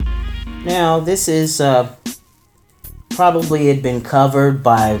Now, this is probably had been covered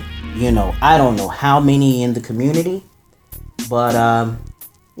by, I don't know how many in the community. But,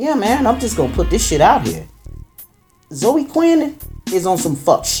 yeah, man, I'm just gonna put this shit out here. Zoe Quinn is on some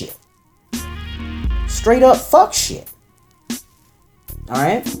fuck shit. Straight up fuck shit.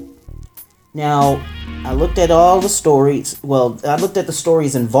 Alright? Now, I looked at all the stories. Well, I looked at the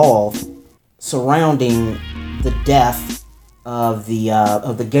stories involved surrounding the death of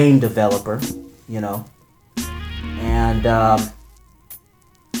the game developer, and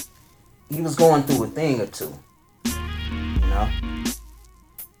he was going through a thing or two,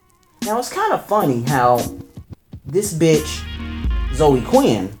 Now it's kind of funny how this bitch Zoe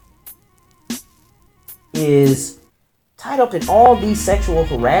Quinn is tied up in all these sexual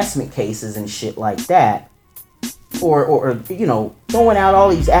harassment cases and shit like that, or throwing out all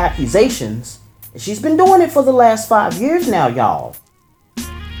these accusations. She's been doing it for the last 5 years now, y'all.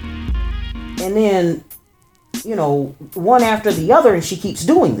 And then, one after the other, and she keeps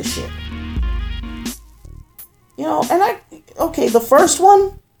doing the shit. The first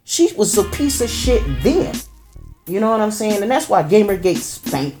one, she was a piece of shit then. You know what I'm saying? And that's why Gamergate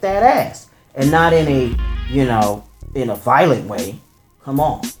spanked that ass. And not in a, in a violent way. Come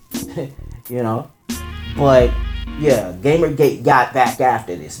on. But, yeah, Gamergate got back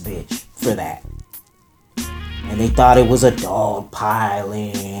after this bitch for that. And they thought it was a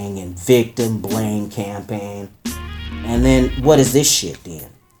dogpiling and victim blame campaign. And then, what is this shit then?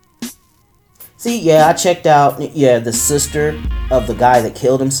 See, yeah, I checked out, the sister of the guy that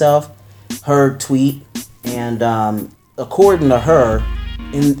killed himself, her tweet. And according to her,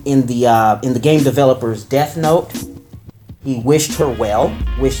 in the game developer's death note, he wished her well,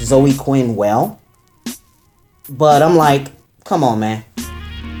 wished Zoe Quinn well. But I'm like, come on, man.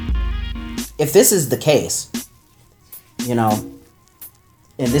 If this is the case, and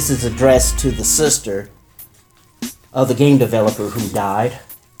this is addressed to the sister of the game developer who died.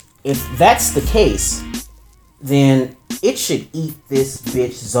 If that's the case, then it should eat this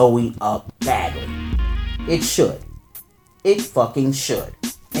bitch Zoe up badly. It should. It fucking should.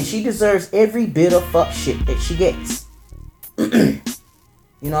 And she deserves every bit of fuck shit that she gets. You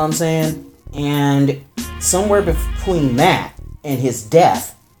know what I'm saying? And somewhere between that and his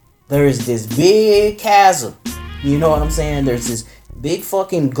death, there is this big chasm. You know what I'm saying? There's this big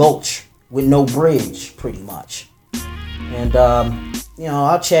fucking gulch with no bridge, pretty much. And,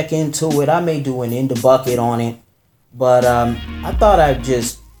 I'll check into it. I may do an in the bucket on it. But I thought I'd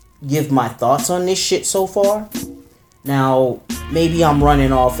just give my thoughts on this shit so far. Now, maybe I'm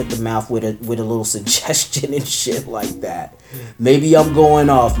running off at the mouth with a little suggestion and shit like that. Maybe I'm going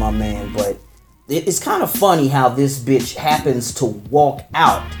off, my man. But it's kind of funny how this bitch happens to walk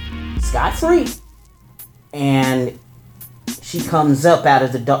out scot-free. And she comes up out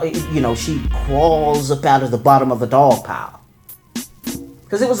of the she crawls up out of the bottom of the dog pile.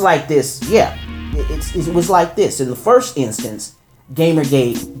 Because it was like this, yeah. It was like this. In the first instance,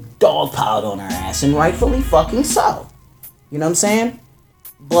 Gamergate dogpiled on her ass, and rightfully fucking so. You know what I'm saying?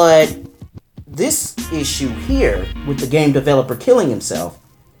 But this issue here with the game developer killing himself,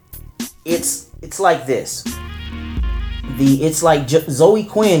 it's like this. It's like Zoe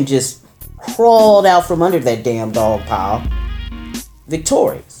Quinn just crawled out from under that damn dog pile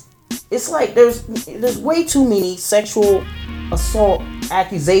victorious. It's like there's way too many sexual assault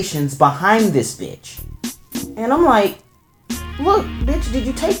accusations behind this bitch. And I'm like, look, bitch, did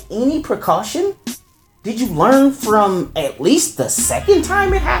you take any precaution? Did you learn from at least the second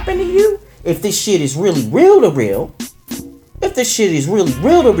time it happened to you? If this shit is really real to real. If this shit is really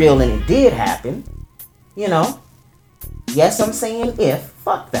real to real and it did happen. Yes, I'm saying if.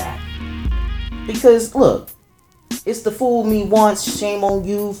 Fuck that. Because, look, it's the fool me once, shame on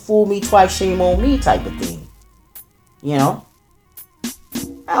you, fool me twice, shame on me type of thing.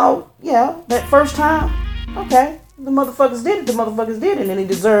 Oh, yeah, that first time, okay, the motherfuckers did it, and then they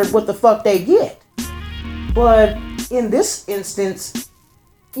deserve what the fuck they get. But in this instance,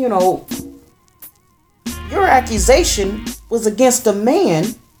 your accusation was against a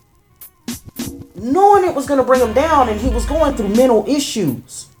man knowing it was going to bring him down, and he was going through mental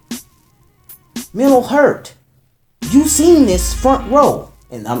issues, mental hurt. You seen this front row,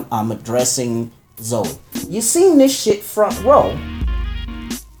 and I'm addressing Zoe. You seen this shit front row.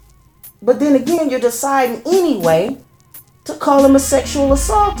 But then again, you're deciding anyway to call him a sexual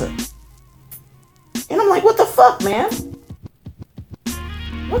assaulter. And I'm like, what the fuck, man?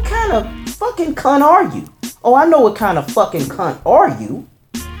 What kind of fucking cunt are you? Oh, I know what kind of fucking cunt are you.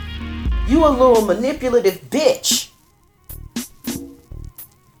 You a little manipulative bitch.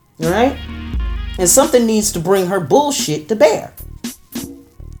 Alright? And something needs to bring her bullshit to bear.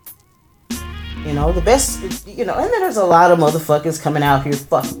 You know, the best, you know, and then there's a lot of motherfuckers coming out here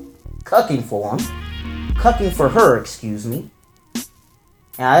cucking for him. Cucking for her, excuse me.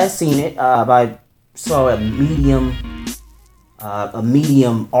 And I seen it. I saw a Medium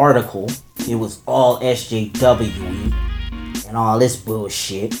article. It was all SJWE and all this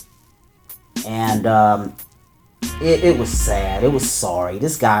bullshit. And it was sad. It was sorry.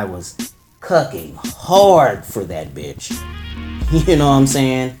 This guy was cucking hard for that bitch. You know what I'm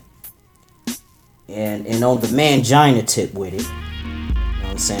saying? And on the mangina tip with it. You know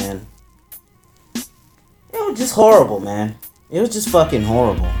what I'm saying? It was just horrible, man. It was just fucking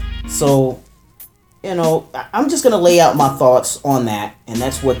horrible. So, you know, I'm just going to lay out my thoughts on that. And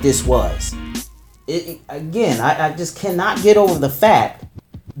that's what this was. Again, I just cannot get over the fact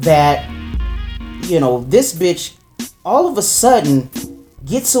that, you know, this bitch all of a sudden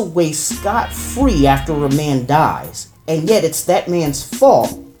gets away scot-free after a man dies. And yet it's that man's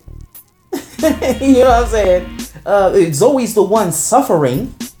fault. You know what I'm saying? Zoe's the one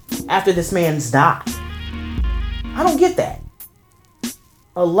suffering after this man's died. I don't get that.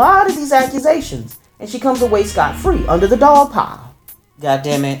 A lot of these accusations, and she comes away scot-free under the dog pile. God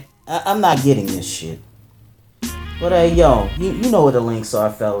damn it. I'm not getting this shit. But hey, yo, you know where the links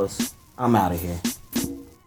are, fellas. I'm out of here.